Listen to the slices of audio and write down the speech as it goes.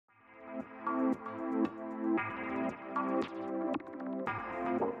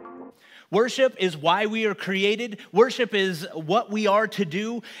Worship is why we are created. Worship is what we are to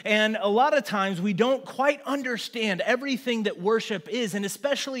do. And a lot of times we don't quite understand everything that worship is. And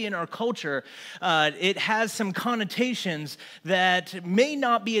especially in our culture, it has some connotations that may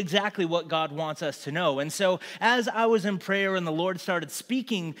not be exactly what God wants us to know. And so as I was in prayer and the Lord started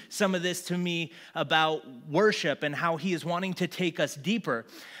speaking some of this to me about worship and how he is wanting to take us deeper,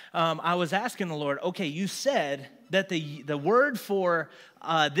 I was asking the Lord, okay, you said that the word for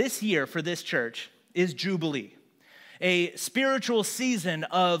this year for this church is Jubilee, a spiritual season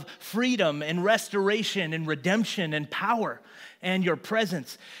of freedom and restoration and redemption and power and your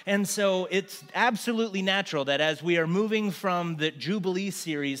presence. And so it's absolutely natural that as we are moving from the Jubilee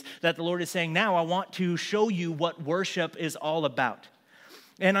series that the Lord is saying, now I want to show you what worship is all about.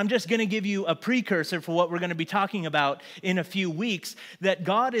 And I'm just going to give you a precursor for what we're going to be talking about in a few weeks, that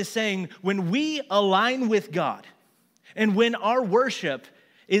God is saying when we align with God and when our worship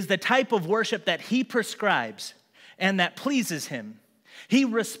is the type of worship that he prescribes and that pleases him, he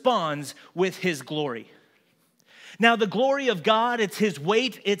responds with his glory. Now, the glory of God, it's his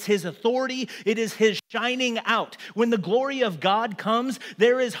weight, it's his authority, it is his shining out. When the glory of God comes,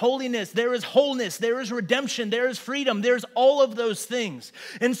 there is holiness, there is wholeness, there is redemption, there is freedom, there's all of those things.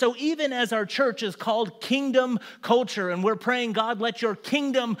 And so even as our church is called kingdom culture, and we're praying, God, let your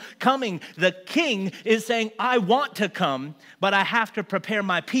kingdom coming, the king is saying, I want to come, but I have to prepare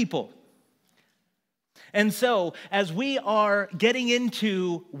my people. And so as we are getting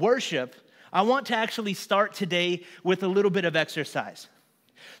into worship, I want to actually start today with a little bit of exercise.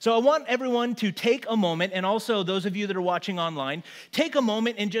 So I want everyone to take a moment, and also those of you that are watching online, take a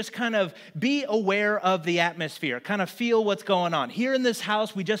moment and just kind of be aware of the atmosphere, kind of feel what's going on. Here in this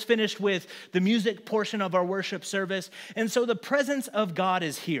house, we just finished with the music portion of our worship service, and so the presence of God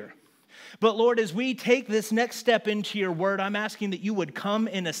is here. But Lord, as we take this next step into your word, I'm asking that you would come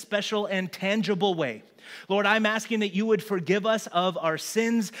in a special and tangible way. Lord, I'm asking that you would forgive us of our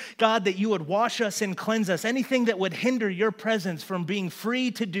sins. God, that you would wash us and cleanse us. Anything that would hinder your presence from being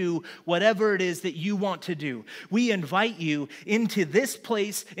free to do whatever it is that you want to do. We invite you into this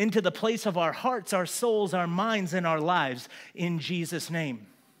place, into the place of our hearts, our souls, our minds, and our lives, in Jesus' name.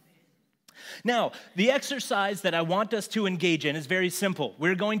 Now, the exercise that I want us to engage in is very simple.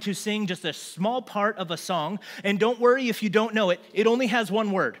 We're going to sing just a small part of a song, and don't worry if you don't know it. It only has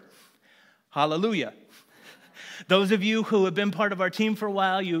one word: hallelujah. Those of you who have been part of our team for a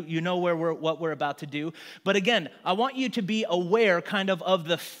while, you know what we're about to do. But again, I want you to be aware kind of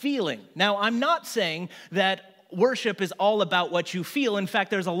the feeling. Now, I'm not saying that worship is all about what you feel. In fact,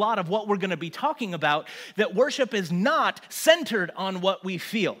 there's a lot of what we're going to be talking about that worship is not centered on what we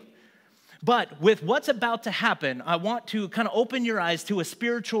feel. But with what's about to happen, I want to kind of open your eyes to a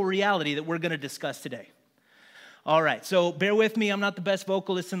spiritual reality that we're going to discuss today. All right, so bear with me. I'm not the best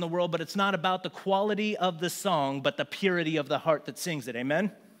vocalist in the world, but it's not about the quality of the song, but the purity of the heart that sings it.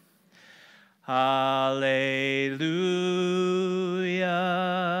 Amen? Hallelujah.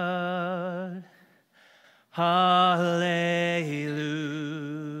 Hallelujah.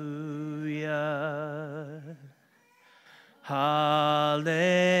 Hallelujah.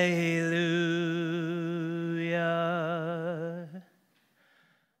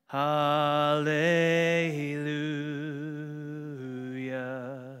 Hallelujah.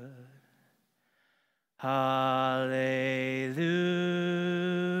 Hallelujah.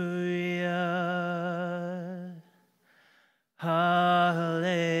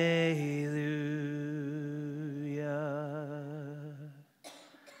 Hallelujah.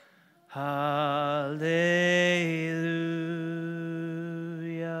 Hallelujah.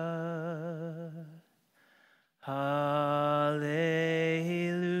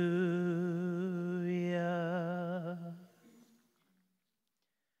 Hallelujah.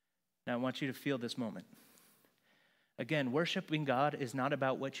 Now I want you to feel this moment. Again, worshiping God is not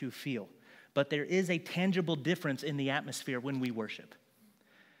about what you feel, but there is a tangible difference in the atmosphere when we worship.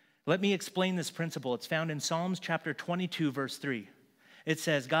 Let me explain this principle. It's found in Psalms chapter 22, verse 3. It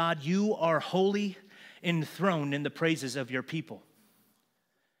says, God, you are holy, enthroned in the praises of your people.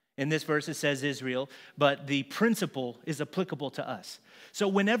 In this verse, it says Israel, but the principle is applicable to us. So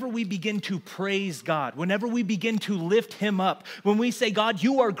whenever we begin to praise God, whenever we begin to lift him up, when we say, God,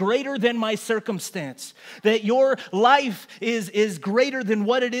 you are greater than my circumstance, that your life is greater than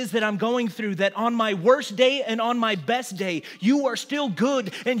what it is that I'm going through, that on my worst day and on my best day, you are still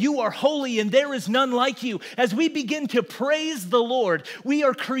good and you are holy and there is none like you. As we begin to praise the Lord, we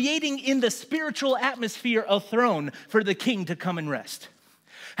are creating in the spiritual atmosphere a throne for the King to come and rest.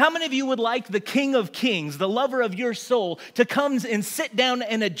 How many of you would like the King of Kings, the lover of your soul, to come and sit down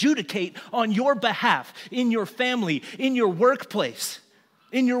and adjudicate on your behalf, in your family, in your workplace,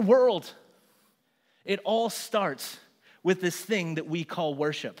 in your world? It all starts with this thing that we call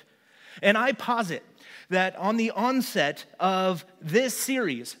worship. And I posit that on the onset of this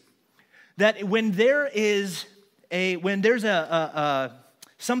series, that when there's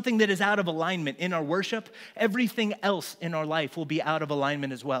something that is out of alignment in our worship, everything else in our life will be out of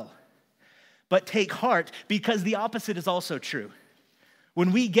alignment as well. But take heart, because the opposite is also true.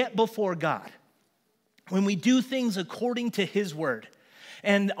 When we get before God, when we do things according to His word,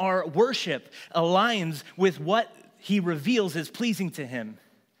 and our worship aligns with what He reveals is pleasing to Him,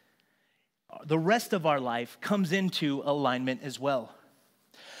 the rest of our life comes into alignment as well.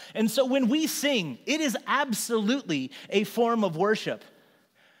 And so when we sing, it is absolutely a form of worship.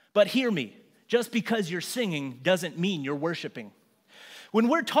 But hear me, just because you're singing doesn't mean you're worshiping. When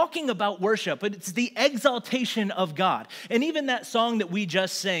we're talking about worship, it's the exaltation of God. And even that song that we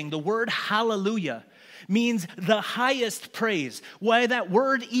just sang, the word hallelujah, means the highest praise. Why that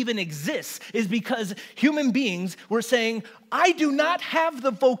word even exists is because human beings were saying, I do not have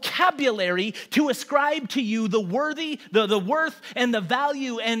the vocabulary to ascribe to you the worth and the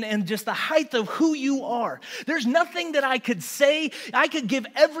value and just the height of who you are. There's nothing that I could say. I could give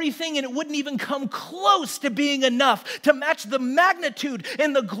everything and it wouldn't even come close to being enough to match the magnitude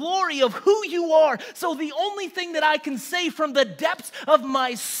and the glory of who you are. So the only thing that I can say from the depths of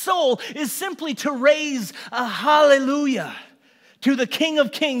my soul is simply to raise a hallelujah to the King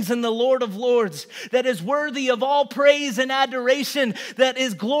of Kings and the Lord of Lords, that is worthy of all praise and adoration, that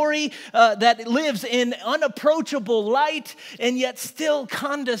is glory, that lives in unapproachable light, and yet still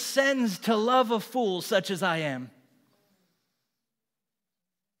condescends to love a fool such as I am.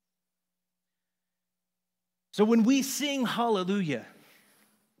 So when we sing hallelujah,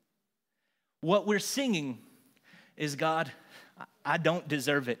 what we're singing is, God, I don't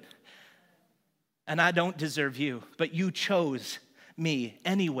deserve it, and I don't deserve you, but you chose me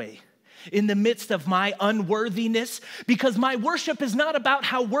anyway, in the midst of my unworthiness, because my worship is not about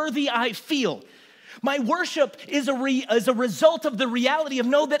how worthy I feel. My worship is a result of the reality of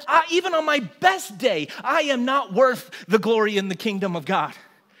know that even on my best day, I am not worth the glory in the kingdom of God.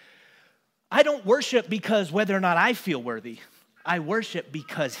 I don't worship because whether or not I feel worthy. I worship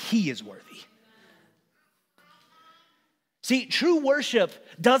because He is worthy. See, true worship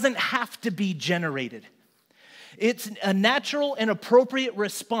doesn't have to be generated. It's a natural and appropriate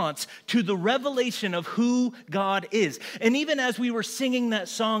response to the revelation of who God is. And even as we were singing that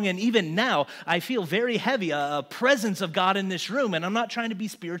song, and even now, I feel very heavy, a presence of God in this room. And I'm not trying to be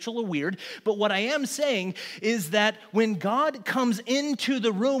spiritual or weird, but what I am saying is that when God comes into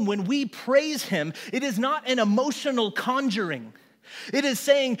the room, when we praise Him, it is not an emotional conjuring. It is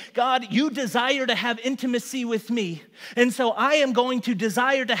saying, God, you desire to have intimacy with me, and so I am going to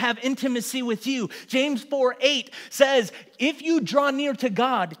desire to have intimacy with you. James 4:8 says, if you draw near to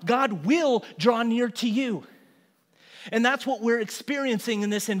God, God will draw near to you. And that's what we're experiencing in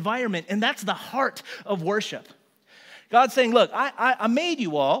this environment, and that's the heart of worship. God's saying, look, I made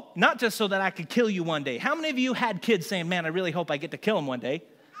you all, not just so that I could kill you one day. How many of you had kids saying, man, I really hope I get to kill him one day?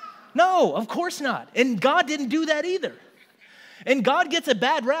 No, of course not. And God didn't do that either. And God gets a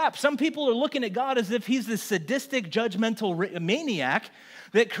bad rap. Some people are looking at God as if He's this sadistic, judgmental maniac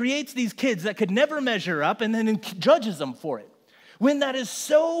that creates these kids that could never measure up and then judges them for it, when that is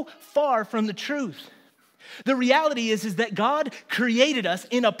so far from the truth. The reality is that God created us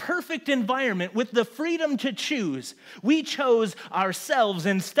in a perfect environment with the freedom to choose. We chose ourselves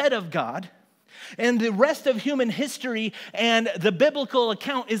instead of God. And the rest of human history and the biblical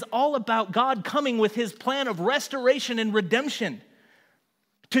account is all about God coming with His plan of restoration and redemption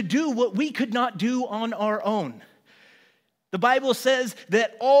to do what we could not do on our own. The Bible says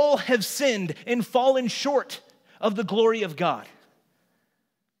that all have sinned and fallen short of the glory of God.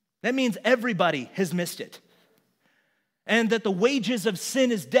 That means everybody has missed it. And that the wages of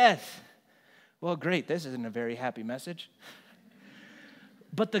sin is death. Well, great, this isn't a very happy message.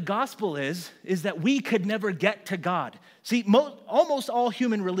 But the gospel is that we could never get to God. See, almost all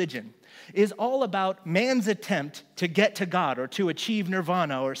human religion is all about man's attempt to get to God or to achieve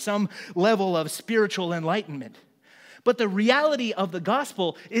nirvana or some level of spiritual enlightenment. But the reality of the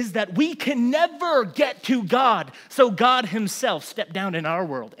gospel is that we can never get to God, so God Himself stepped down in our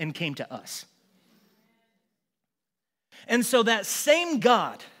world and came to us. And so that same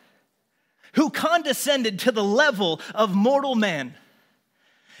God who condescended to the level of mortal man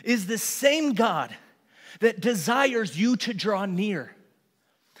is the same God that desires you to draw near.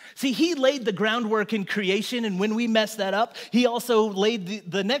 See, He laid the groundwork in creation, and when we mess that up, He also laid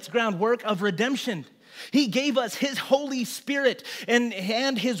the next groundwork of redemption. He gave us his Holy Spirit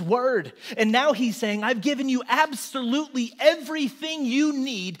and his word. And now he's saying, I've given you absolutely everything you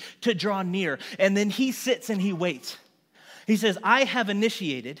need to draw near. And then he sits and he waits. He says, I have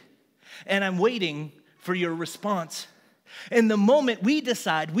initiated and I'm waiting for your response. And the moment we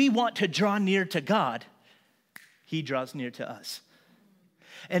decide we want to draw near to God, he draws near to us.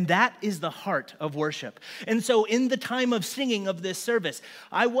 And that is the heart of worship. And so in the time of singing of this service,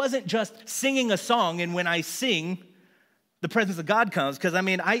 I wasn't just singing a song, and when I sing, the presence of God comes. Because,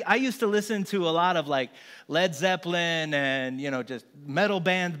 I used to listen to a lot of, like, Led Zeppelin and, just metal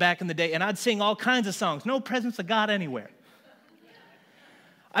bands back in the day, and I'd sing all kinds of songs. No presence of God anywhere.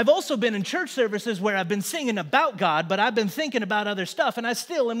 I've also been in church services where I've been singing about God, but I've been thinking about other stuff, and I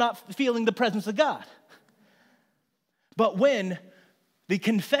still am not feeling the presence of God. But when the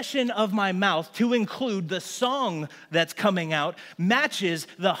confession of my mouth, to include the song that's coming out, matches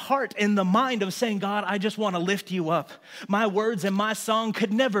the heart and the mind of saying, God, I just want to lift you up. My words and my song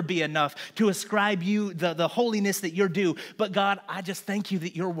could never be enough to ascribe you the holiness that you're due. But God, I just thank you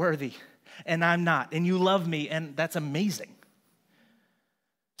that you're worthy and I'm not. And you love me, and that's amazing.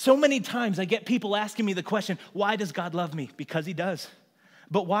 So many times I get people asking me the question, why does God love me? Because he does.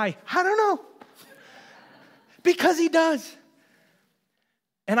 But why? I don't know. Because he does.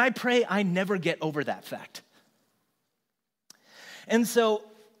 And I pray I never get over that fact. And so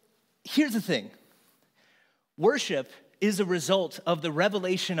here's the thing. Worship is a result of the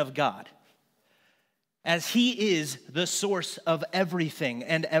revelation of God, as he is the source of everything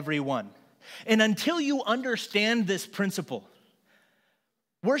and everyone. And until you understand this principle,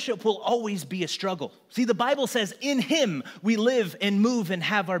 worship will always be a struggle. See, the Bible says, in him we live and move and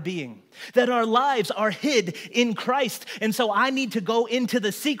have our being. That our lives are hid in Christ. And so I need to go into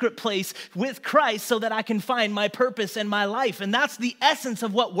the secret place with Christ so that I can find my purpose and my life. And that's the essence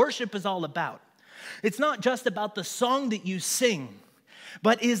of what worship is all about. It's not just about the song that you sing,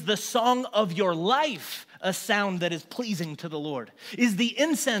 but is the song of your life a sound that is pleasing to the Lord? Is the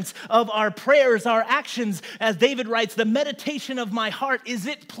incense of our prayers, our actions, as David writes, the meditation of my heart, is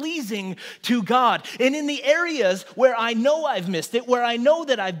it pleasing to God? And in the areas where I know I've missed it, where I know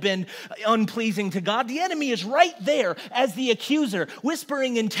that I've been unpleasing to God, the enemy is right there as the accuser,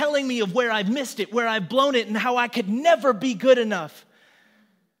 whispering and telling me of where I've missed it, where I've blown it, and how I could never be good enough.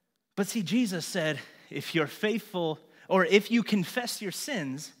 But see, Jesus said, if you're faithful, or if you confess your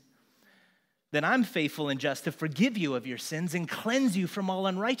sins, then I'm faithful and just to forgive you of your sins and cleanse you from all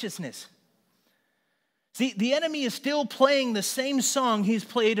unrighteousness. See, the enemy is still playing the same song he's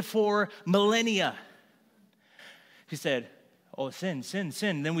played for millennia. He said, oh, sin, sin,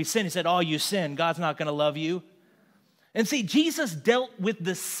 sin. Then we sin. He said, oh, you sin. God's not going to love you. And see, Jesus dealt with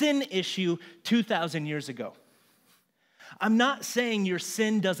the sin issue 2,000 years ago. I'm not saying your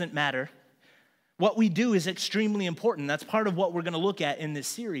sin doesn't matter. What we do is extremely important. That's part of what we're going to look at in this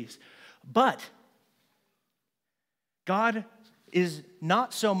series. But God is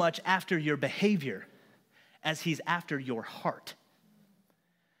not so much after your behavior as he's after your heart.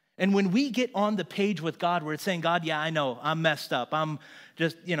 And when we get on the page with God, we're saying, God, yeah, I know, I'm messed up. I'm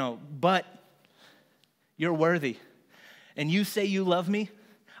just, but you're worthy. And you say you love me,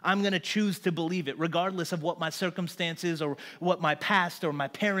 I'm going to choose to believe it, regardless of what my circumstances or what my past or my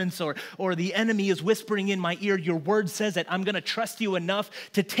parents or the enemy is whispering in my ear. Your word says it. I'm going to trust you enough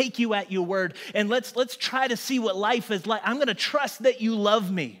to take you at your word. And let's try to see what life is like. I'm going to trust that you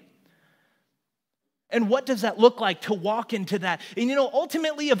love me. And what does that look like to walk into that? And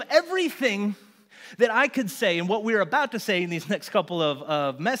ultimately, of everything that I could say and what we're about to say in these next couple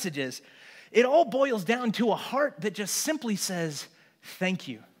of messages, it all boils down to a heart that just simply says, thank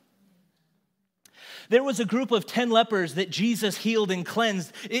you. There was a group of 10 lepers that Jesus healed and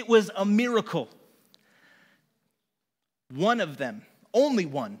cleansed. It was a miracle. One of them, only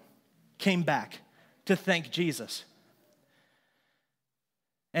one, came back to thank Jesus.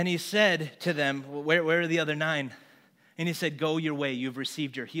 And he said to them, where are the other 9? And he said, go your way, you've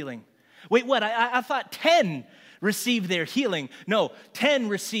received your healing. Wait, what? I thought 10 received their healing. No, 10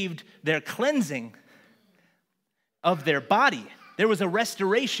 received their cleansing of their body. There was a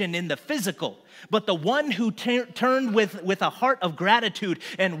restoration in the physical. But the one who turned with a heart of gratitude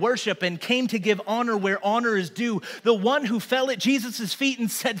and worship and came to give honor where honor is due, the one who fell at Jesus' feet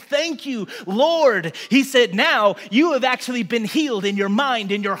and said, thank you, Lord. He said, now you have actually been healed in your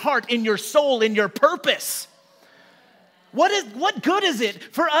mind, in your heart, in your soul, in your purpose. What good is it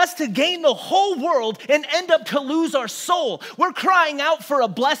for us to gain the whole world and end up to lose our soul? We're crying out for a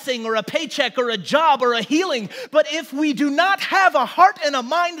blessing or a paycheck or a job or a healing. But if we do not have a heart and a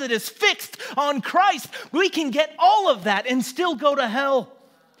mind that is fixed on Christ, we can get all of that and still go to hell.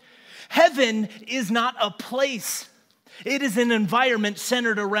 Heaven is not a place. It is an environment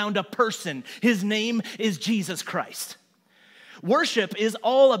centered around a person. His name is Jesus Christ. Worship is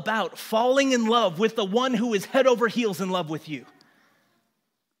all about falling in love with the one who is head over heels in love with you.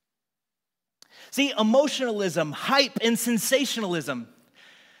 See, emotionalism, hype, and sensationalism,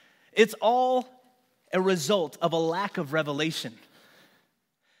 it's all a result of a lack of revelation.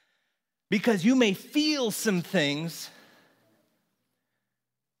 Because you may feel some things,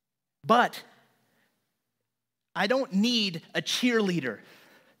 but I don't need a cheerleader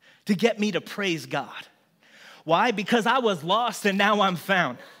to get me to praise God. Why? Because I was lost and now I'm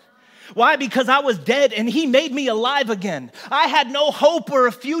found. Why? Because I was dead and he made me alive again. I had no hope or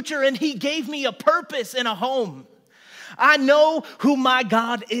a future and he gave me a purpose and a home. I know who my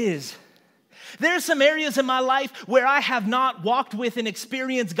God is. There's some areas in my life where I have not walked with and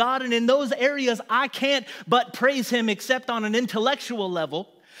experienced God, and in those areas I can't but praise him except on an intellectual level.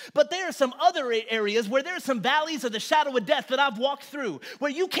 But there are some other areas where there's some valleys of the shadow of death that I've walked through,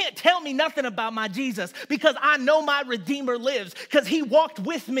 where you can't tell me nothing about my Jesus because I know my Redeemer lives, because he walked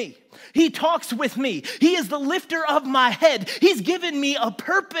with me. He talks with me. He is the lifter of my head. He's given me a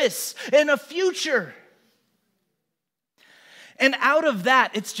purpose and a future. And out of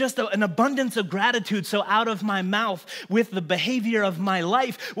that, it's just an abundance of gratitude. So out of my mouth, with the behavior of my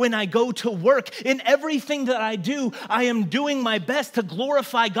life, when I go to work, in everything that I do, I am doing my best to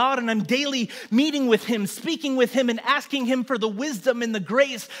glorify God, and I'm daily meeting with him, speaking with him, and asking him for the wisdom and the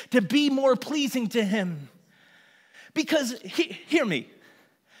grace to be more pleasing to him. Because, hear me,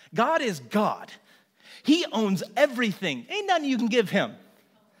 God is God. He owns everything. Ain't nothing you can give him.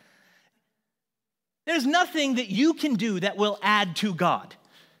 There's nothing that you can do that will add to God.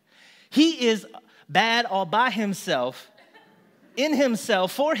 He is bad all by himself, in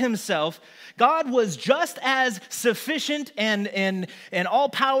himself, for himself. God was just as sufficient and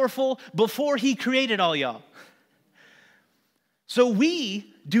all-powerful before he created all y'all. So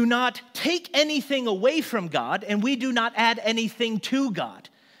we do not take anything away from God, and we do not add anything to God.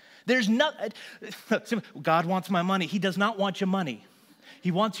 There's not. God wants my money. He does not want your money. He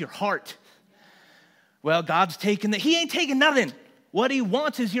wants your heart. Well, God's taking that. He ain't taking nothing. What he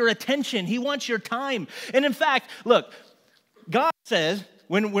wants is your attention. He wants your time. And in fact, look, God says,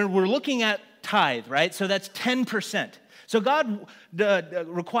 when we're looking at tithe, right? So that's 10%. So God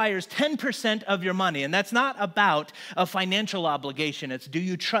requires 10% of your money. And that's not about a financial obligation. It's, do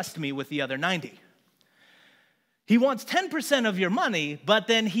you trust me with the other 90? He wants 10% of your money, but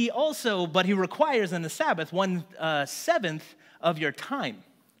then he requires in the Sabbath 1/7 of your time.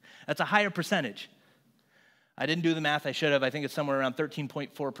 That's a higher percentage. I didn't do the math, I should have. I think it's somewhere around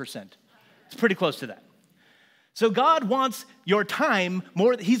 13.4%. It's pretty close to that. So God wants your time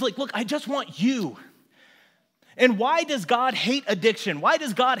more. He's like, look, I just want you. And why does God hate addiction? Why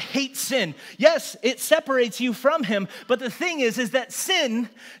does God hate sin? Yes, it separates you from him, but the thing is that sin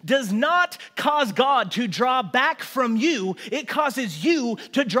does not cause God to draw back from you. It causes you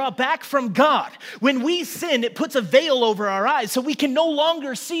to draw back from God. When we sin, it puts a veil over our eyes so we can no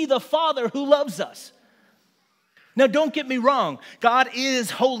longer see the Father who loves us. Now, don't get me wrong. God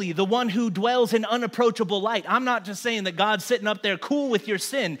is holy, the one who dwells in unapproachable light. I'm not just saying that God's sitting up there cool with your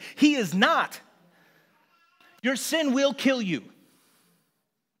sin. He is not. Your sin will kill you.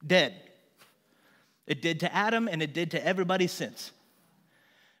 Dead. It did to Adam, and it did to everybody since.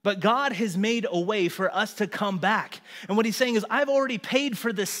 But God has made a way for us to come back. And what he's saying is, I've already paid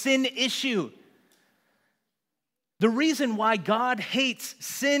for the sin issue. The reason why God hates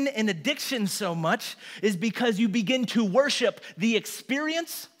sin and addiction so much is because you begin to worship the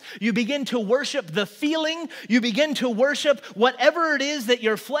experience, you begin to worship the feeling, you begin to worship whatever it is that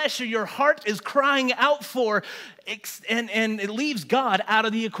your flesh or your heart is crying out for, and it leaves God out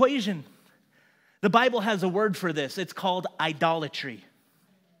of the equation. The Bible has a word for this. It's called idolatry.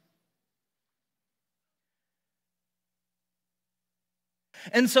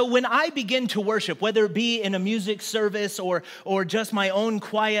 And so when I begin to worship, whether it be in a music service or just my own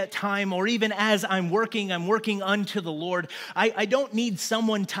quiet time, or even as I'm working unto the Lord, I don't need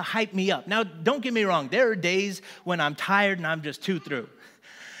someone to hype me up. Now, don't get me wrong. There are days when I'm tired and I'm just too through.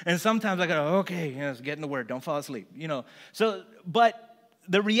 And sometimes I go, okay, let's get in the word. Don't fall asleep, So, but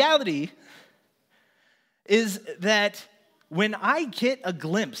the reality is that when I get a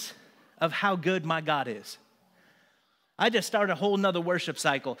glimpse of how good my God is, I just start a whole nother worship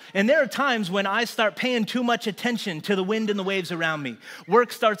cycle. And there are times when I start paying too much attention to the wind and the waves around me.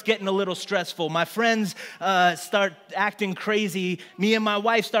 Work starts getting a little stressful. My friends start acting crazy. Me and my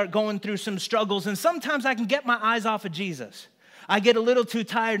wife start going through some struggles. And sometimes I can get my eyes off of Jesus. I get a little too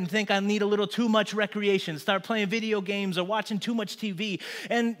tired and think I need a little too much recreation, start playing video games or watching too much TV.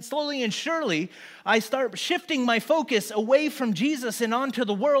 And slowly and surely, I start shifting my focus away from Jesus and onto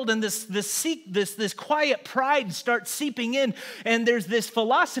the world, and this quiet pride starts seeping in, and there's this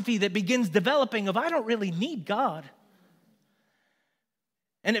philosophy that begins developing of, I don't really need God.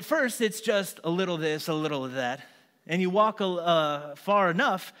 And at first, it's just a little this, a little of that. And you walk far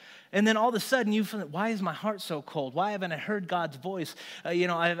enough, and then all of a sudden you feel, why is my heart so cold? Why haven't I heard God's voice?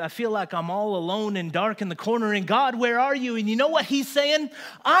 I feel like I'm all alone and dark in the corner, and God, where are you? And you know what he's saying?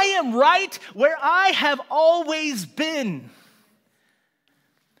 I am right where I have always been.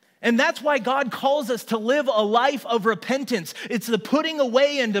 And that's why God calls us to live a life of repentance. It's the putting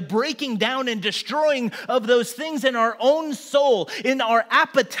away and the breaking down and destroying of those things in our own soul, in our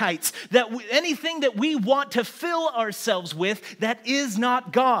appetites, anything that we want to fill ourselves with that is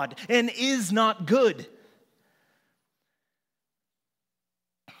not God and is not good.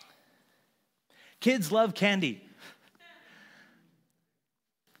 Kids love candy.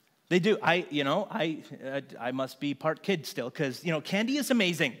 They do. I must be part kid still because, candy is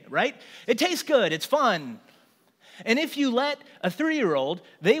amazing, right? It tastes good. It's fun. And if you let a 3-year-old,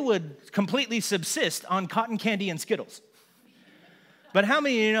 they would completely subsist on cotton candy and Skittles. But how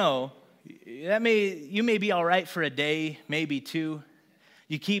many of you know you may be all right for a day, maybe 2.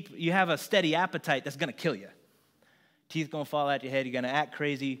 You have a steady appetite that's going to kill you. Teeth going to fall out your head. You're going to act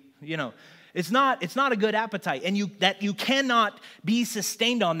crazy. It's not a good appetite, and you cannot be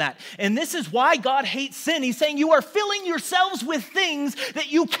sustained on that. And this is why God hates sin. He's saying you are filling yourselves with things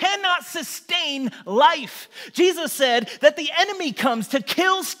that you cannot sustain life. Jesus said that the enemy comes to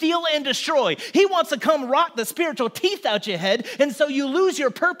kill, steal, and destroy. He wants to come rot the spiritual teeth out your head, and so you lose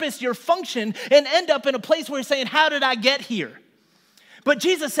your purpose, your function, and end up in a place where you're saying, how did I get here? But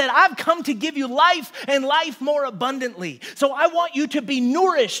Jesus said, I've come to give you life and life more abundantly. So I want you to be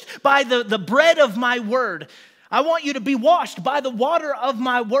nourished by the bread of my word. I want you to be washed by the water of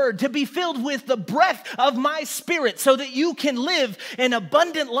my word, to be filled with the breath of my spirit so that you can live an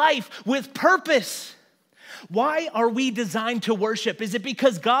abundant life with purpose. Why are we designed to worship? Is it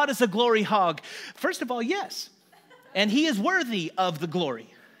because God is a glory hog? First of all, yes. And he is worthy of the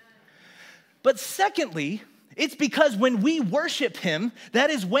glory. But secondly, it's because when we worship him, that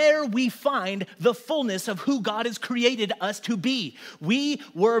is where we find the fullness of who God has created us to be. We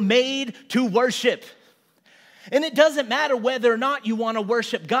were made to worship. And it doesn't matter whether or not you want to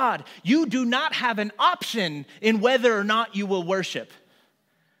worship God. You do not have an option in whether or not you will worship.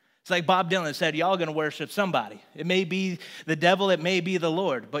 It's like Bob Dylan said, y'all going to worship somebody. It may be the devil, it may be the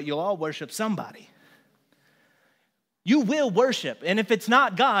Lord, but you'll all worship somebody. You will worship, and if it's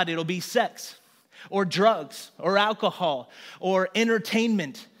not God, it'll be sex, or drugs, or alcohol, or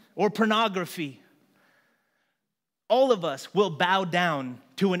entertainment, or pornography. All of us will bow down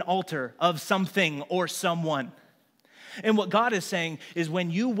to an altar of something or someone. And what God is saying is when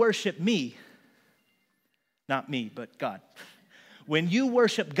you worship me, not me, but God. When you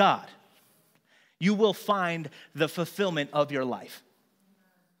worship God, you will find the fulfillment of your life.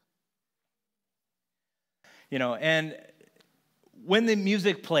 And when the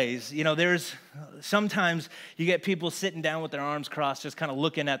music plays, there's sometimes you get people sitting down with their arms crossed, just kind of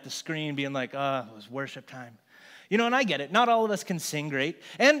looking at the screen, being like, it was worship time. And I get it. Not all of us can sing great.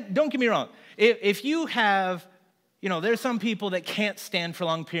 And don't get me wrong. If you have, there's some people that can't stand for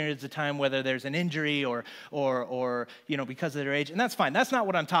long periods of time, whether there's an injury or because of their age, and that's fine. That's not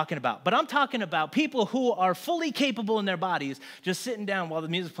what I'm talking about. But I'm talking about people who are fully capable in their bodies, just sitting down while the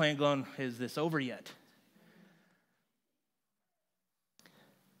music's playing going, is this over yet?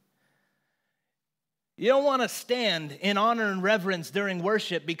 You don't want to stand in honor and reverence during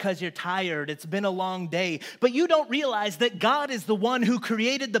worship because you're tired. It's been a long day. But you don't realize that God is the one who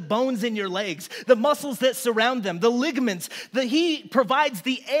created the bones in your legs, the muscles that surround them, the ligaments, that he provides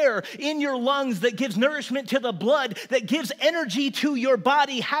the air in your lungs that gives nourishment to the blood, that gives energy to your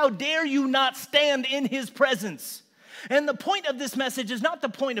body. How dare you not stand in his presence? And the point of this message is not to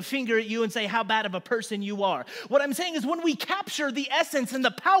point a finger at you and say how bad of a person you are. What I'm saying is when we capture the essence and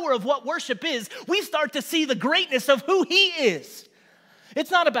the power of what worship is, we start to see the greatness of who he is. It's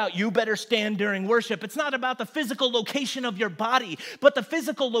not about you better stand during worship. It's not about the physical location of your body, but the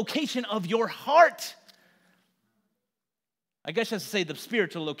physical location of your heart. I guess I should say the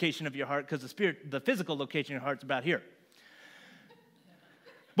spiritual location of your heart, because the physical location of your heart's about here.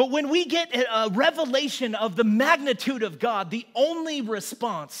 But when we get a revelation of the magnitude of God, the only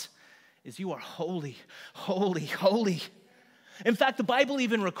response is you are holy, holy, holy. In fact, the Bible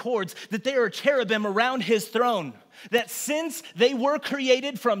even records that there are cherubim around his throne, that since they were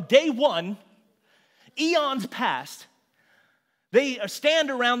created from day one, eons past, They stand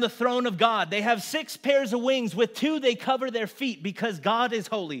around the throne of God. They have 6 pairs of wings. With 2, they cover their feet because God is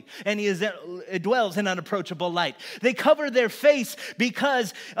holy and He dwells in unapproachable light. They cover their face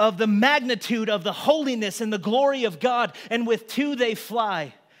because of the magnitude of the holiness and the glory of God. And with 2, they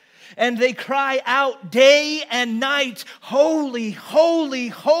fly. And they cry out day and night, holy, holy,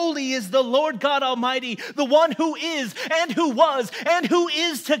 holy is the Lord God Almighty, the one who is and who was and who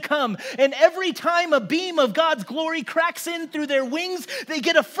is to come. And every time a beam of God's glory cracks in through their wings, they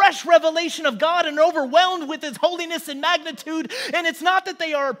get a fresh revelation of God and are overwhelmed with His holiness and magnitude. And it's not that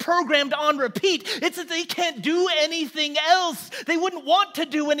they are programmed on repeat. It's that they can't do anything else. They wouldn't want to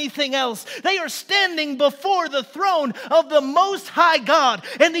do anything else. They are standing before the throne of the Most High God.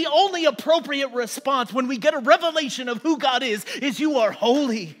 And the only appropriate response when we get a revelation of who God is you are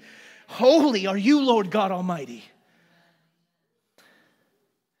holy. Holy are you, Lord God Almighty.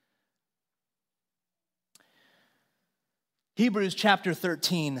 Hebrews chapter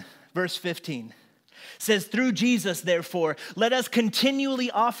 13, verse 15 says, through Jesus, therefore, let us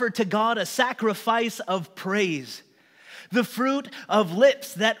continually offer to God a sacrifice of praise, the fruit of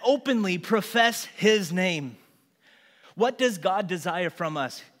lips that openly profess His name. What does God desire from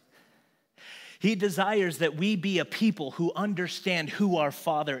us? He desires that we be a people who understand who our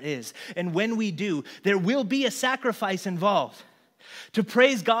Father is. And when we do, there will be a sacrifice involved. To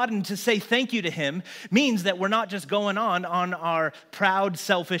praise God and to say thank you to Him means that we're not just going on our proud,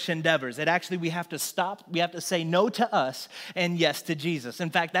 selfish endeavors. That actually we have to stop, we have to say no to us and yes to Jesus. In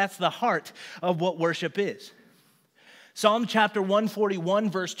fact, that's the heart of what worship is. Psalm chapter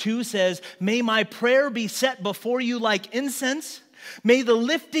 141, verse 2 says, may my prayer be set before you like incense. May the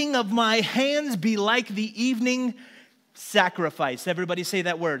lifting of my hands be like the evening sacrifice. Everybody say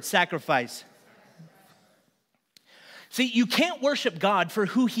that word, sacrifice. See, you can't worship God for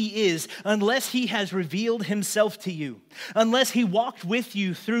who He is unless He has revealed Himself to you, unless He walked with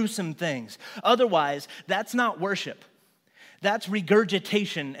you through some things. Otherwise, that's not worship. That's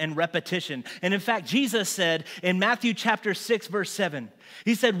regurgitation and repetition. And in fact, Jesus said in Matthew chapter 6, verse 7,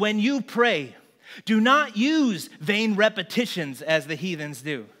 He said, when you pray, do not use vain repetitions as the heathens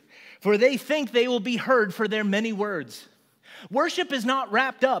do, for they think they will be heard for their many words. Worship is not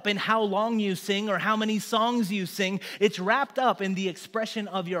wrapped up in how long you sing or how many songs you sing. It's wrapped up in the expression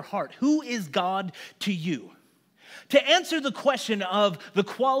of your heart. Who is God to you? To answer the question of the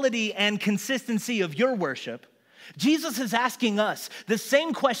quality and consistency of your worship, Jesus is asking us the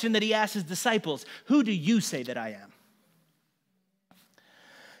same question that He asked His disciples. Who do you say that I am?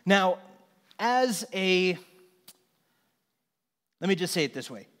 Now, let me just say it this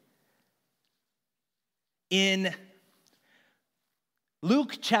way. In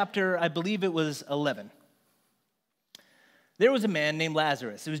Luke chapter, I believe it was 11, there was a man named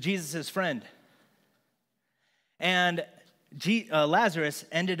Lazarus. It was Jesus' friend. And Lazarus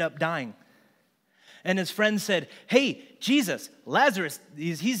ended up dying. And his friend said, hey, Jesus, Lazarus,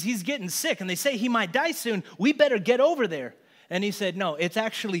 he's getting sick, and they say he might die soon. We better get over there. And he said, no, it's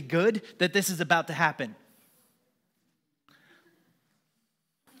actually good that this is about to happen.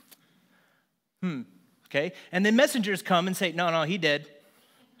 Okay. And then messengers come and say, no, he did.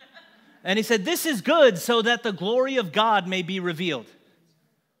 And he said, this is good so that the glory of God may be revealed.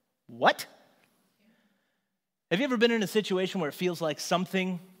 What? Have you ever been in a situation where it feels like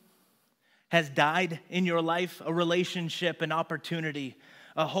something has died in your life? A relationship, an opportunity,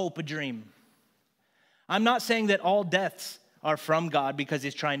 a hope, a dream. I'm not saying that all deaths are from God because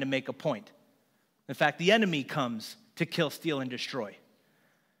He's trying to make a point. In fact, the enemy comes to kill, steal, and destroy.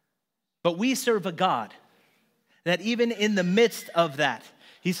 But we serve a God that even in the midst of that,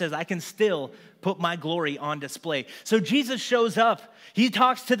 He says, I can still put my glory on display. So Jesus shows up. He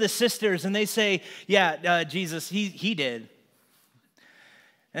talks to the sisters, and they say, Jesus, he did.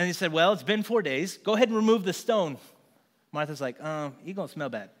 And he said, well, it's been 4 days. Go ahead and remove the stone. Martha's like, you're going to smell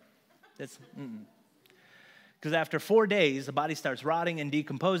bad. Because after 4 days, the body starts rotting and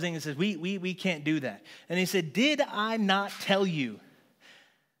decomposing. And says, we can't do that. And he said, did I not tell you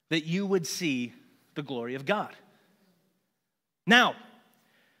that you would see the glory of God? Now,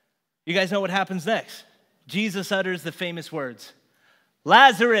 you guys know what happens next. Jesus utters the famous words,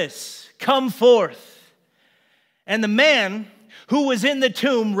 Lazarus, come forth. And the man who was in the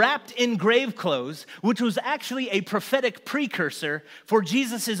tomb wrapped in grave clothes, which was actually a prophetic precursor for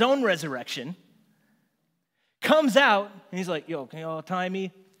Jesus' own resurrection, comes out, and he's like, yo, can y'all tie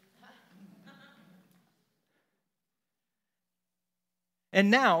me?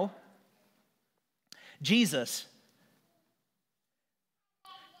 And now, Jesus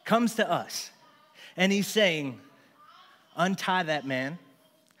comes to us, and He's saying, untie that man,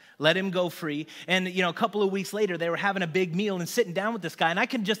 let him go free. And, a couple of weeks later, they were having a big meal and sitting down with this guy. And I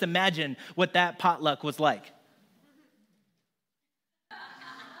can just imagine what that potluck was like.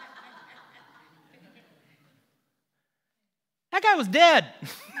 That guy was dead.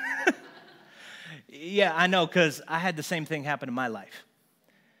 Yeah, I know, because I had the same thing happen in my life.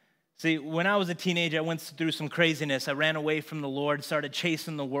 See, when I was a teenager, I went through some craziness. I ran away from the Lord, started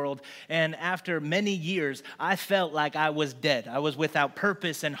chasing the world. And after many years, I felt like I was dead. I was without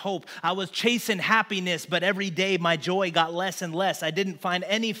purpose and hope. I was chasing happiness, but every day my joy got less and less. I didn't find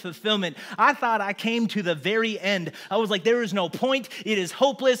any fulfillment. I thought I came to the very end. I was like, there is no point. It is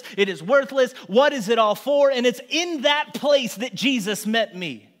hopeless. It is worthless. What is it all for? And it's in that place that Jesus met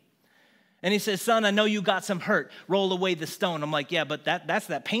me. And he says, son, I know you got some hurt. Roll away the stone. I'm like, yeah, but that's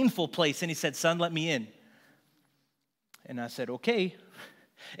that painful place. And he said, son, let me in. And I said, okay.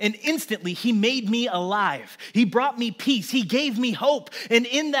 And instantly, he made me alive. He brought me peace. He gave me hope. And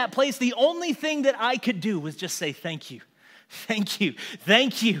in that place, the only thing that I could do was just say, thank you. Thank you.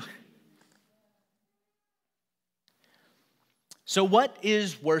 Thank you. So what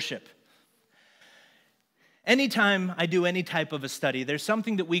is worship? Anytime I do any type of a study, there's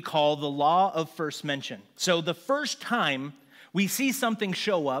something that we call the law of first mention. So the first time we see something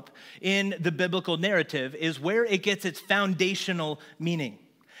show up in the biblical narrative is where it gets its foundational meaning.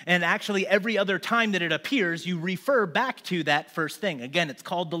 And actually, every other time that it appears, you refer back to that first thing. Again, it's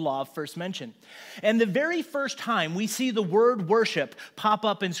called the law of first mention. And the very first time we see the word worship pop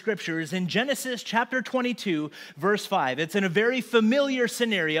up in Scripture is in Genesis chapter 22, verse 5. It's in a very familiar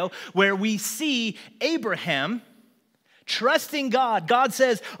scenario where we see Abraham trusting God. God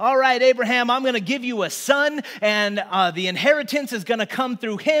says, all right, Abraham, I'm going to give you a son, and the inheritance is going to come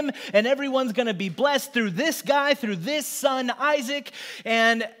through him, and everyone's going to be blessed through this guy, through this son, Isaac.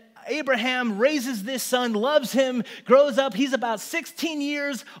 And Abraham raises this son, loves him, grows up. He's about 16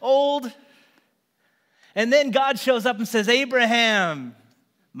 years old. And then God shows up and says, Abraham,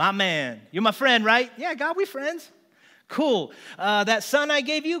 my man, you're my friend, right? Yeah, God, we friends. Cool. That son I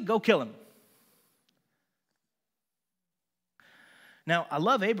gave you, go kill him. Now, I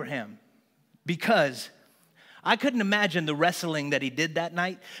love Abraham because I couldn't imagine the wrestling that he did that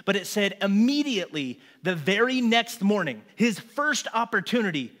night, but it said immediately the very next morning, his first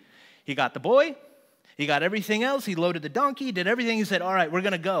opportunity, he got the boy, he got everything else, he loaded the donkey, did everything. He said, all right, we're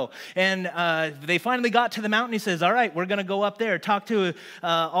going to go. And they finally got to the mountain. He says, all right, we're going to go up there, talk to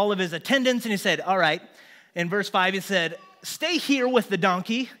all of his attendants. And he said, all right. In verse 5, he said, stay here with the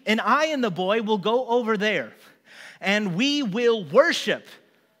donkey, and I and the boy will go over there. And we will worship.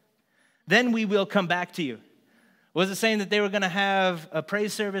 Then we will come back to you. Was it saying that they were going to have a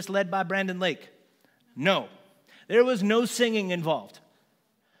praise service led by Brandon Lake? No. There was no singing involved.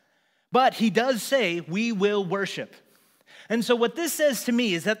 But he does say, we will worship. And so what this says to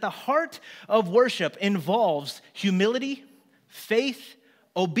me is that the heart of worship involves humility, faith,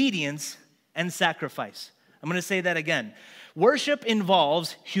 obedience, and sacrifice. I'm going to say that again. Worship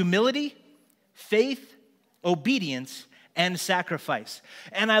involves humility, faith, obedience, and sacrifice.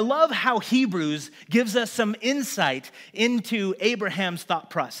 And I love how Hebrews gives us some insight into Abraham's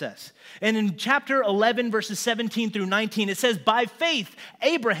thought process. And in chapter 11, verses 17 through 19, it says, by faith,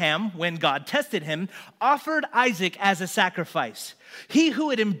 Abraham, when God tested him, offered Isaac as a sacrifice. He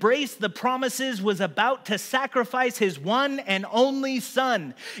who had embraced the promises was about to sacrifice his one and only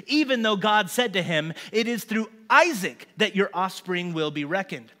son, even though God said to him, it is through Isaac that your offspring will be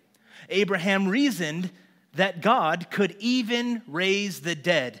reckoned. Abraham reasoned that God could even raise the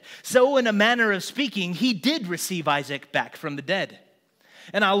dead. So in a manner of speaking, he did receive Isaac back from the dead.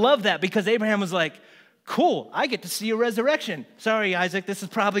 And I love that because Abraham was like, cool, I get to see a resurrection. Sorry, Isaac, this is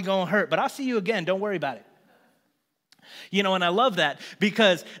probably going to hurt, but I'll see you again. Don't worry about it. And I love that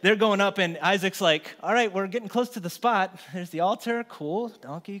because they're going up and Isaac's like, all right, we're getting close to the spot. There's the altar, cool,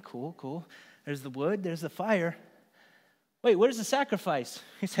 donkey, cool. There's the wood, there's the fire. Wait, where's the sacrifice?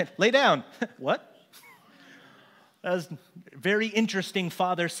 He said, lay down. What? That was a very interesting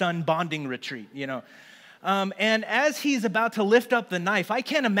father-son bonding retreat, And as he's about to lift up the knife, I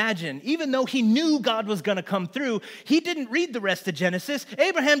can't imagine, even though he knew God was going to come through, he didn't read the rest of Genesis.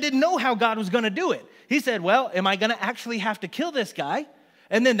 Abraham didn't know how God was going to do it. He said, well, am I going to actually have to kill this guy?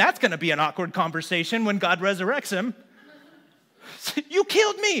 And then that's going to be an awkward conversation when God resurrects him. You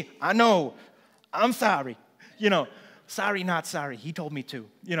killed me. I know. I'm sorry. Sorry, not sorry. He told me to,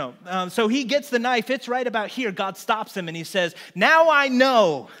 So he gets the knife. It's right about here. God stops him and he says, now I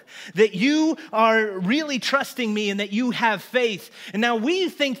know that you are really trusting me and that you have faith. And now we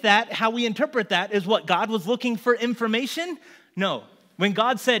think that how we interpret that is what God was looking for information. No, When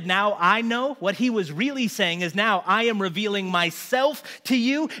God said, now I know, what he was really saying is, now I am revealing myself to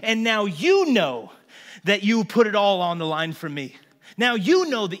you, and now you know that you put it all on the line for me. Now you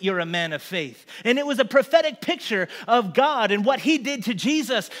know that you're a man of faith. And it was a prophetic picture of God and what he did to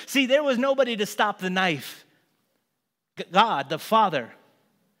Jesus. See, there was nobody to stop the knife. God, the Father,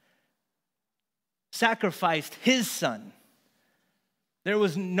 sacrificed his son. There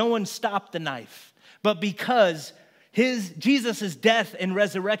was no one stopped the knife. But because Jesus' death and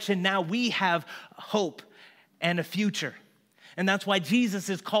resurrection, now we have hope and a future. And that's why Jesus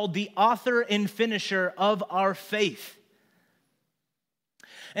is called the author and finisher of our faith.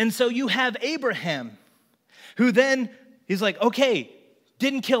 And so you have Abraham, who then, he's like, okay,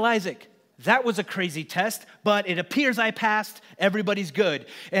 didn't kill Isaac. That was a crazy test, but it appears I passed. Everybody's good.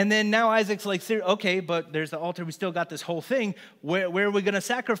 And then now Isaac's like, okay, but there's the altar. We still got this whole thing. Where are we going to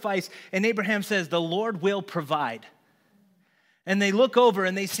sacrifice? And Abraham says, the Lord will provide. And they look over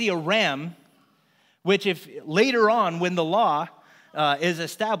and they see a ram, which if later on when the law is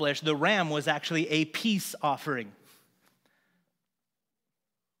established, the ram was actually a peace offering.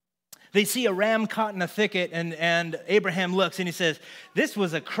 They see a ram caught in a thicket, and Abraham looks and he says, this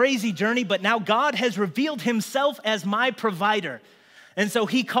was a crazy journey, but now God has revealed himself as my provider. And so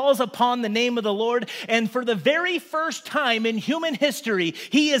he calls upon the name of the Lord, and for the very first time in human history,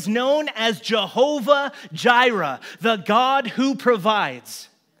 he is known as Jehovah Jireh, the God who provides.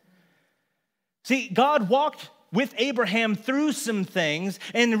 See, God walked with Abraham through some things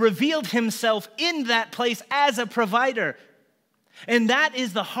and revealed himself in that place as a provider. And that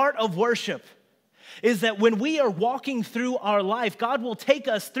is the heart of worship, is that when we are walking through our life, God will take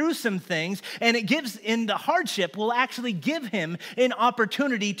us through some things, and it gives, in the hardship, will actually give him an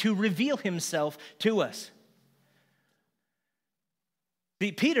opportunity to reveal himself to us.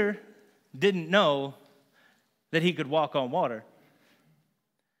 See, Peter didn't know that he could walk on water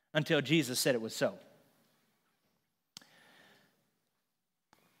until Jesus said it was so.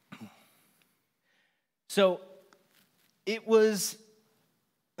 So, it was,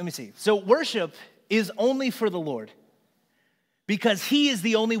 let me see. So worship is only for the Lord because he is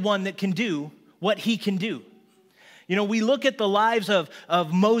the only one that can do what he can do. You know, we look at the lives of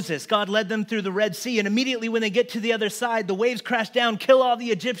Moses. God led them through the Red Sea, and immediately when they get to the other side, the waves crash down, kill all the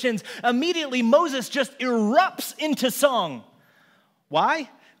Egyptians. Immediately, Moses just erupts into song. Why?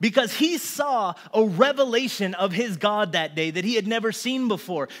 Because he saw a revelation of his God that day that he had never seen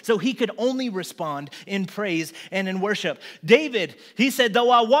before. So he could only respond in praise and in worship. David, he said, though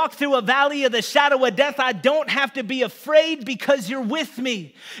I walk through a valley of the shadow of death, I don't have to be afraid because you're with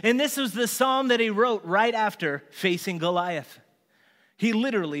me. And this was the psalm that he wrote right after facing Goliath. He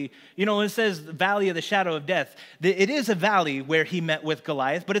literally, you know, it says valley of the shadow of death. It is a valley where he met with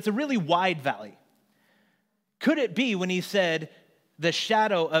Goliath, but it's a really wide valley. Could it be when he said, the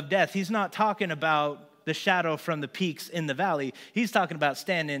shadow of death, he's not talking about the shadow from the peaks in the valley. He's talking about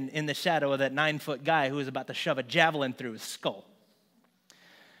standing in the shadow of that 9-foot guy who was about to shove a javelin through his skull.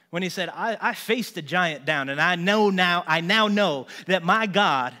 When he said, I faced a giant down, and I now know that my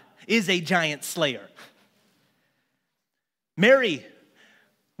God is a giant slayer. Mary,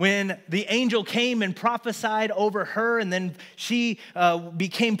 when the angel came and prophesied over her, and then she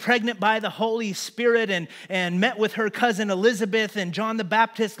became pregnant by the Holy Spirit and met with her cousin Elizabeth, and John the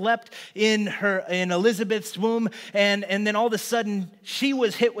Baptist leapt in Elizabeth's womb, and then all of a sudden she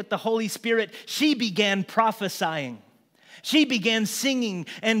was hit with the Holy Spirit. She began prophesying. She began singing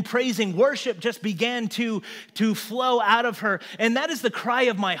and praising. Worship just began to flow out of her. And that is the cry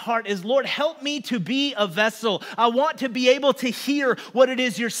of my heart is, Lord, help me to be a vessel. I want to be able to hear what it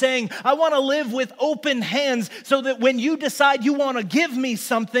is you're saying. I want to live with open hands so that when you decide you want to give me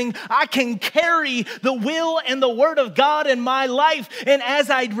something, I can carry the will and the word of God in my life. And as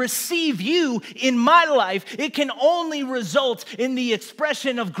I receive you in my life, it can only result in the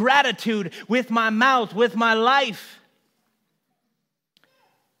expression of gratitude with my mouth, with my life.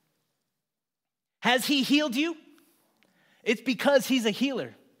 Has he healed you? It's because he's a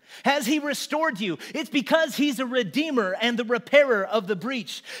healer. Has he restored you? It's because he's a redeemer and the repairer of the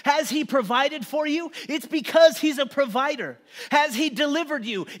breach. Has he provided for you? It's because he's a provider. Has he delivered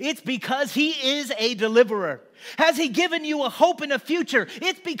you? It's because he is a deliverer. Has he given you a hope and a future?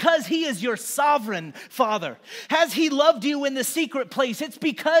 It's because he is your sovereign Father. Has he loved you in the secret place? It's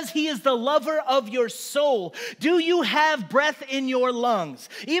because he is the lover of your soul. Do you have breath in your lungs?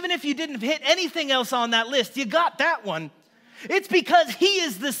 Even if you didn't hit anything else on that list, you got that one. It's because he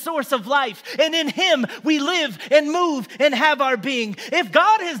is the source of life, and in him we live and move and have our being. If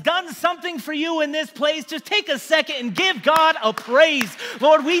God has done something for you in this place, just take a second and give God a praise.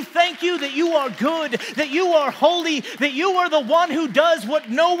 Lord, we thank you that you are good, that you are holy, that you are the one who does what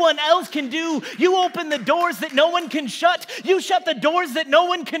no one else can do. You open the doors that no one can shut. You shut the doors that no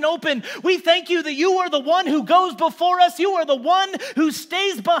one can open. We thank you that you are the one who goes before us. You are the one who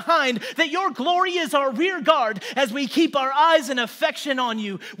stays behind, that your glory is our rear guard as we keep our eyes and affection on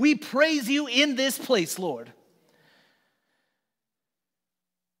you. We praise you in this place, Lord.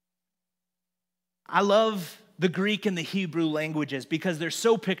 I love the Greek and the Hebrew languages because they're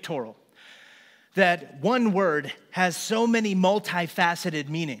so pictorial that one word has so many multifaceted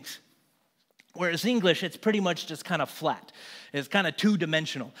meanings. Whereas English, it's pretty much just kind of flat. It's kind of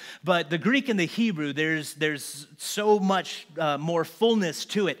two-dimensional. But the Greek and the Hebrew, there's so much more fullness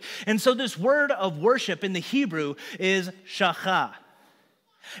to it. And so this word of worship in the Hebrew is shachah.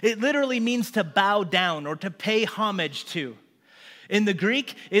 It literally means to bow down or to pay homage to. In the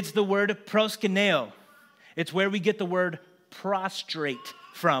Greek, it's the word proskuneo. It's where we get the word prostrate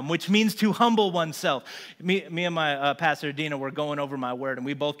from, which means to humble oneself. Me and my pastor, Dina, were going over my word, and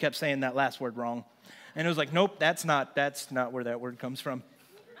we both kept saying that last word wrong. And it was like, nope, that's not where that word comes from.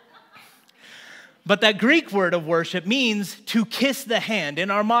 But that Greek word of worship means to kiss the hand. In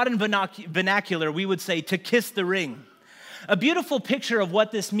our modern vernacular, we would say to kiss the ring. A beautiful picture of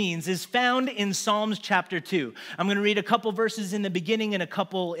what this means is found in Psalms chapter 2. I'm going to read a couple verses in the beginning and a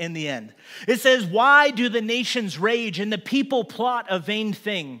couple in the end. It says, "Why do the nations rage and the people plot a vain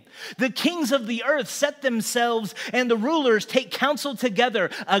thing? The kings of the earth set themselves and the rulers take counsel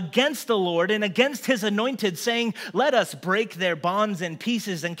together against the Lord and against his anointed, saying, 'Let us break their bonds in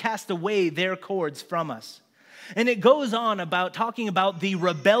pieces and cast away their cords from us.'" And it goes on about talking about the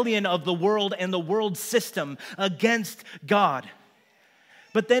rebellion of the world and the world system against God.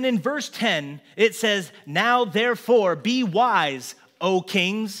 But then in verse 10, it says, "Now therefore be wise, O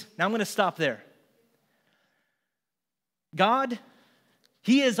kings." Now I'm going to stop there. God,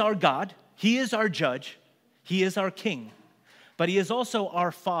 he is our God. He is our judge. He is our king. But he is also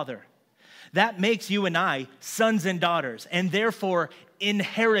our father. That makes you and I sons and daughters, and therefore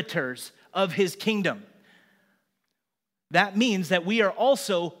inheritors of his kingdom. That means that we are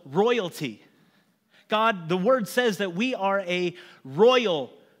also royalty. God, the word says that we are a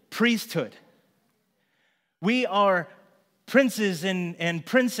royal priesthood. We are princes and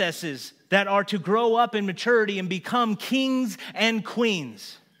princesses that are to grow up in maturity and become kings and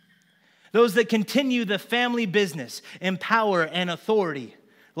queens. Those that continue the family business in power and authority,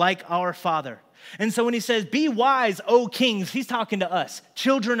 like our Father. And so when he says, "Be wise, O kings," he's talking to us,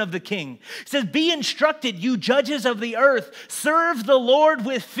 children of the king. He says, "Be instructed, you judges of the earth. Serve the Lord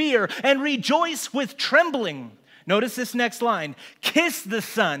with fear and rejoice with trembling." Notice this next line. "Kiss the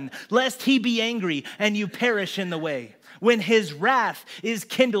Son, lest he be angry and you perish in the way, when his wrath is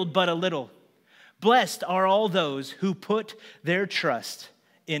kindled but a little. Blessed are all those who put their trust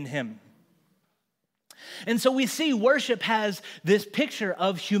in him." And so we see worship has this picture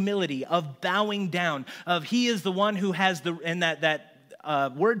of humility, of bowing down, of he is the one who has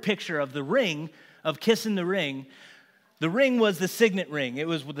that word picture of the ring, of kissing the ring. The ring was the signet ring. It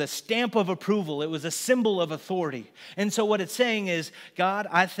was the stamp of approval. It was a symbol of authority. And so what it's saying is, God,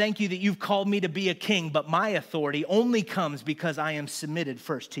 I thank you that you've called me to be a king, but my authority only comes because I am submitted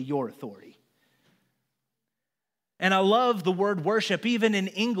first to your authority. And I love the word worship, even in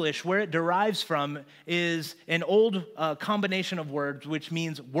English, where it derives from is an old combination of words, which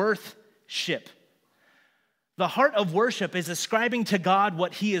means worth-ship. The heart of worship is ascribing to God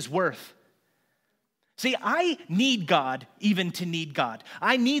what he is worth. See, I need God even to need God.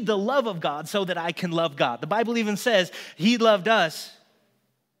 I need the love of God so that I can love God. The Bible even says he loved us.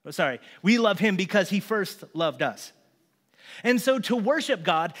 We love him because he first loved us. And so to worship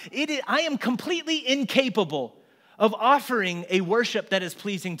God, I am completely incapable of offering a worship that is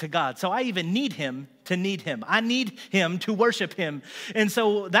pleasing to God. So I even need him to need him. I need him to worship him. And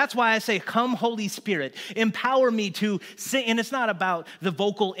so that's why I say, come Holy Spirit, empower me to sing. And it's not about the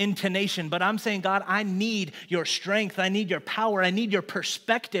vocal intonation, but I'm saying, God, I need your strength. I need your power. I need your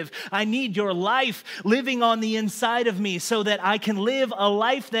perspective. I need your life living on the inside of me so that I can live a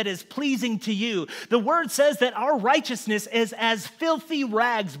life that is pleasing to you. The word says that our righteousness is as filthy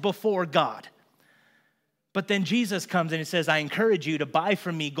rags before God. But then Jesus comes and he says, I encourage you to buy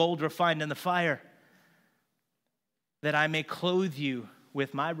from me gold refined in the fire, that I may clothe you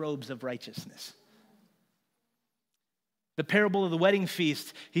with my robes of righteousness. The parable of the wedding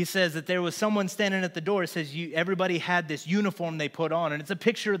feast, he says that there was someone standing at the door. It says everybody had this uniform they put on, and it's a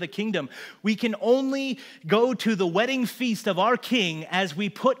picture of the kingdom. We can only go to the wedding feast of our King as we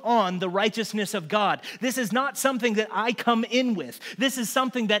put on the righteousness of God. This is not something that I come in with. This is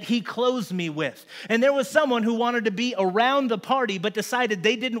something that he clothes me with. And there was someone who wanted to be around the party, but decided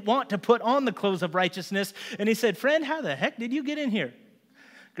they didn't want to put on the clothes of righteousness. And he said, "Friend, how the heck did you get in here?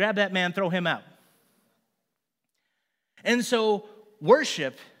 Grab that man, throw him out." And so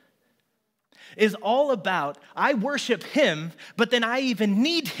worship is all about, I worship him, but then I even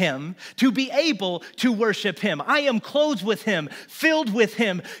need him to be able to worship him. I am clothed with him, filled with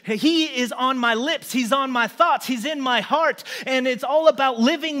him. He is on my lips. He's on my thoughts. He's in my heart. And it's all about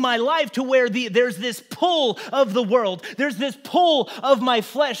living my life to where there's this pull of the world. There's this pull of my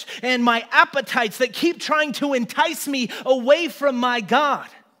flesh and my appetites that keep trying to entice me away from my God.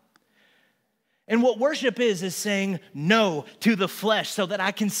 And what worship is saying no to the flesh so that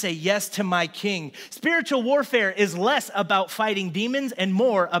I can say yes to my King. Spiritual warfare is less about fighting demons and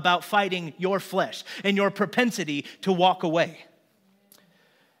more about fighting your flesh and your propensity to walk away.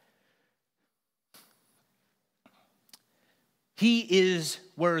 He is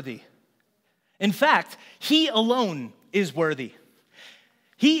worthy. In fact, he alone is worthy.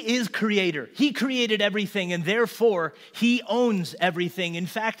 He is creator. He created everything, and therefore, he owns everything. In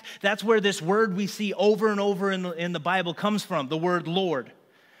fact, that's where this word we see over and over in the Bible comes from, the word Lord,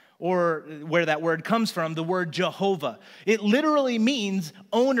 or where that word comes from, the word Jehovah. It literally means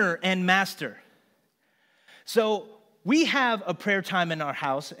owner and master. So we have a prayer time in our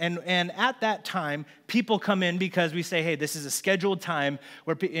house, and at that time, people come in because we say, hey, this is a scheduled time,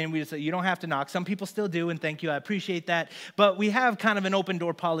 and we say, you don't have to knock. Some people still do, and thank you, I appreciate that. But we have kind of an open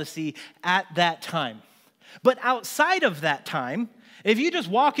door policy at that time. But outside of that time, if you just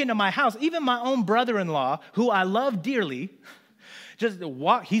walk into my house, even my own brother-in-law, who I love dearly, just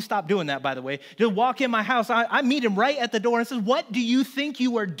walk, he stopped doing that, by the way, just walk in my house, I meet him right at the door and says, what do you think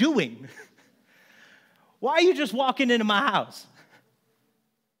you are doing? Why are you just walking into my house?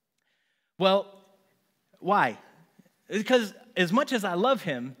 Well, why? Because as much as I love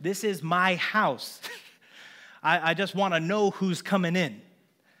him, this is my house. I just want to know who's coming in.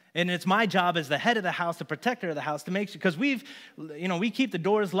 And it's my job as the head of the house, the protector of the house, to make sure, because we keep the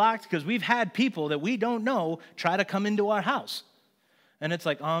doors locked because we've had people that we don't know try to come into our house. And it's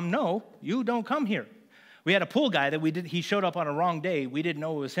like, no, you don't come here. We had a pool guy that he showed up on a wrong day. We didn't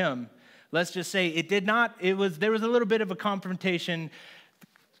know it was him. Let's just say there was a little bit of a confrontation.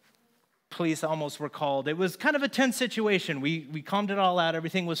 Police almost were called. It was kind of a tense situation. We calmed it all out.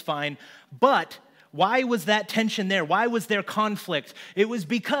 Everything was fine. But why was that tension there? Why was there conflict? It was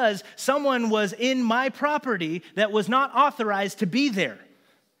because someone was in my property that was not authorized to be there.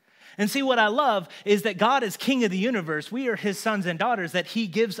 And see, what I love is that God is King of the universe. We are his sons and daughters, that he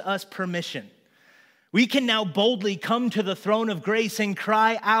gives us permission. We can now boldly come to the throne of grace and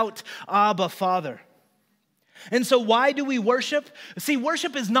cry out, Abba, Father. And so why do we worship? See,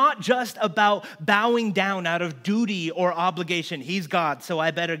 worship is not just about bowing down out of duty or obligation. He's God, so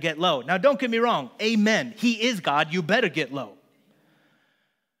I better get low. Now, don't get me wrong. Amen. He is God. You better get low.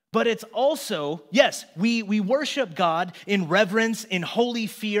 But it's also, yes, we worship God in reverence, in holy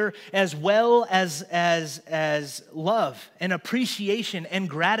fear, as well as love and appreciation and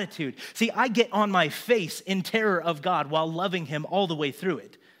gratitude. See, I get on my face in terror of God while loving him all the way through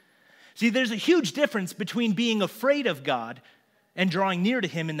it. See, there's a huge difference between being afraid of God and drawing near to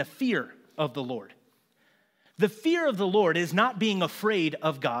him in the fear of the Lord. The fear of the Lord is not being afraid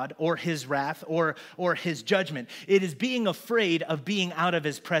of God or his wrath or his judgment. It is being afraid of being out of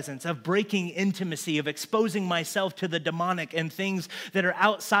his presence, of breaking intimacy, of exposing myself to the demonic and things that are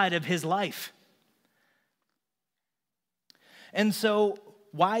outside of his life. And so,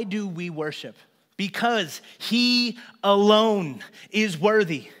 why do we worship? Because he alone is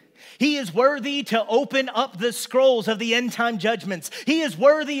worthy. He is worthy to open up the scrolls of the end time judgments. He is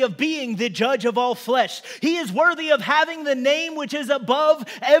worthy of being the judge of all flesh. He is worthy of having the name which is above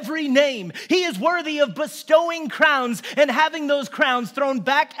every name. He is worthy of bestowing crowns and having those crowns thrown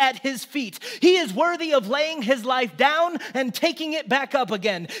back at his feet. He is worthy of laying his life down and taking it back up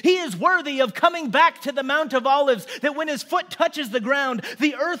again. He is worthy of coming back to the Mount of Olives, that when his foot touches the ground,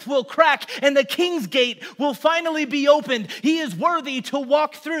 the earth will crack and the king's gate will finally be opened. He is worthy to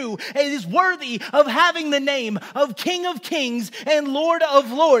walk through. It is worthy of having the name of King of Kings and Lord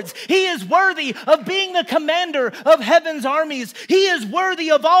of Lords. He is worthy of being the commander of heaven's armies. He is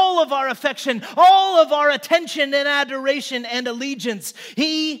worthy of all of our affection, all of our attention and adoration and allegiance.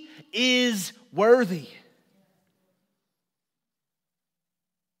 He is worthy.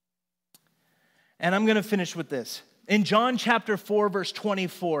 And I'm going to finish with this. In John chapter 4, verse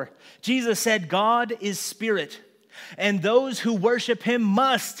 24, Jesus said, God is spirit, and those who worship him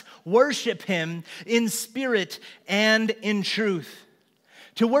must worship him in spirit and in truth.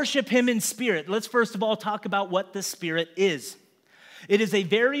 To worship him in spirit, let's first of all talk about what the Spirit is. It is a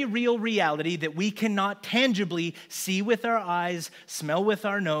very real reality that we cannot tangibly see with our eyes, smell with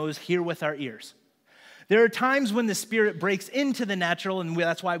our nose, hear with our ears. There are times when the Spirit breaks into the natural, and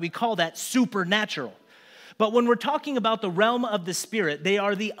that's why we call that supernatural. But when we're talking about the realm of the Spirit, they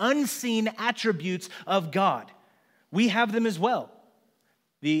are the unseen attributes of God. We have them as well.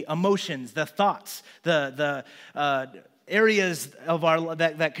 The emotions, the thoughts, the areas of our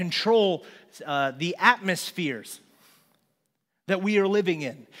that control the atmospheres that we are living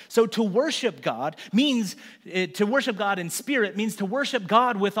in. So to worship God means, to worship God in spirit means to worship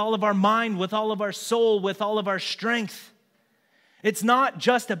God with all of our mind, with all of our soul, with all of our strength. It's not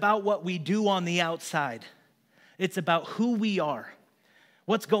just about what we do on the outside. It's about who we are.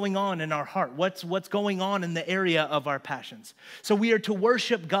 What's going on in our heart? What's going on in the area of our passions? So we are to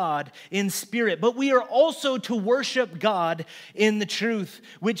worship God in spirit, but we are also to worship God in the truth,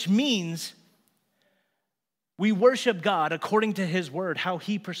 which means we worship God according to his word, how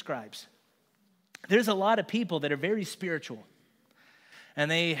he prescribes. There's a lot of people that are very spiritual, and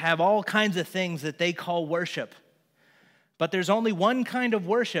they have all kinds of things that they call worship. But there's only one kind of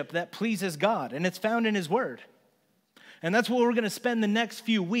worship that pleases God, and it's found in his word. And that's what we're going to spend the next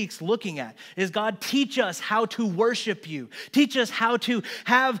few weeks looking at, is God, teach us how to worship you. Teach us how to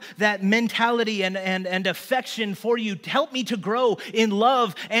have that mentality and affection for you. Help me to grow in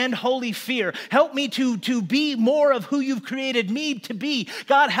love and holy fear. Help me to be more of who you've created me to be.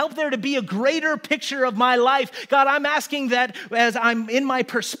 God, help there to be a greater picture of my life. God, I'm asking that as I'm in my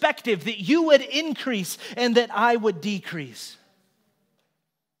perspective, that you would increase and that I would decrease.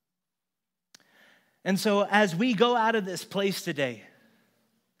 And so as we go out of this place today,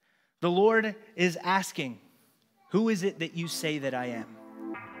 the Lord is asking, who is it that you say that I am?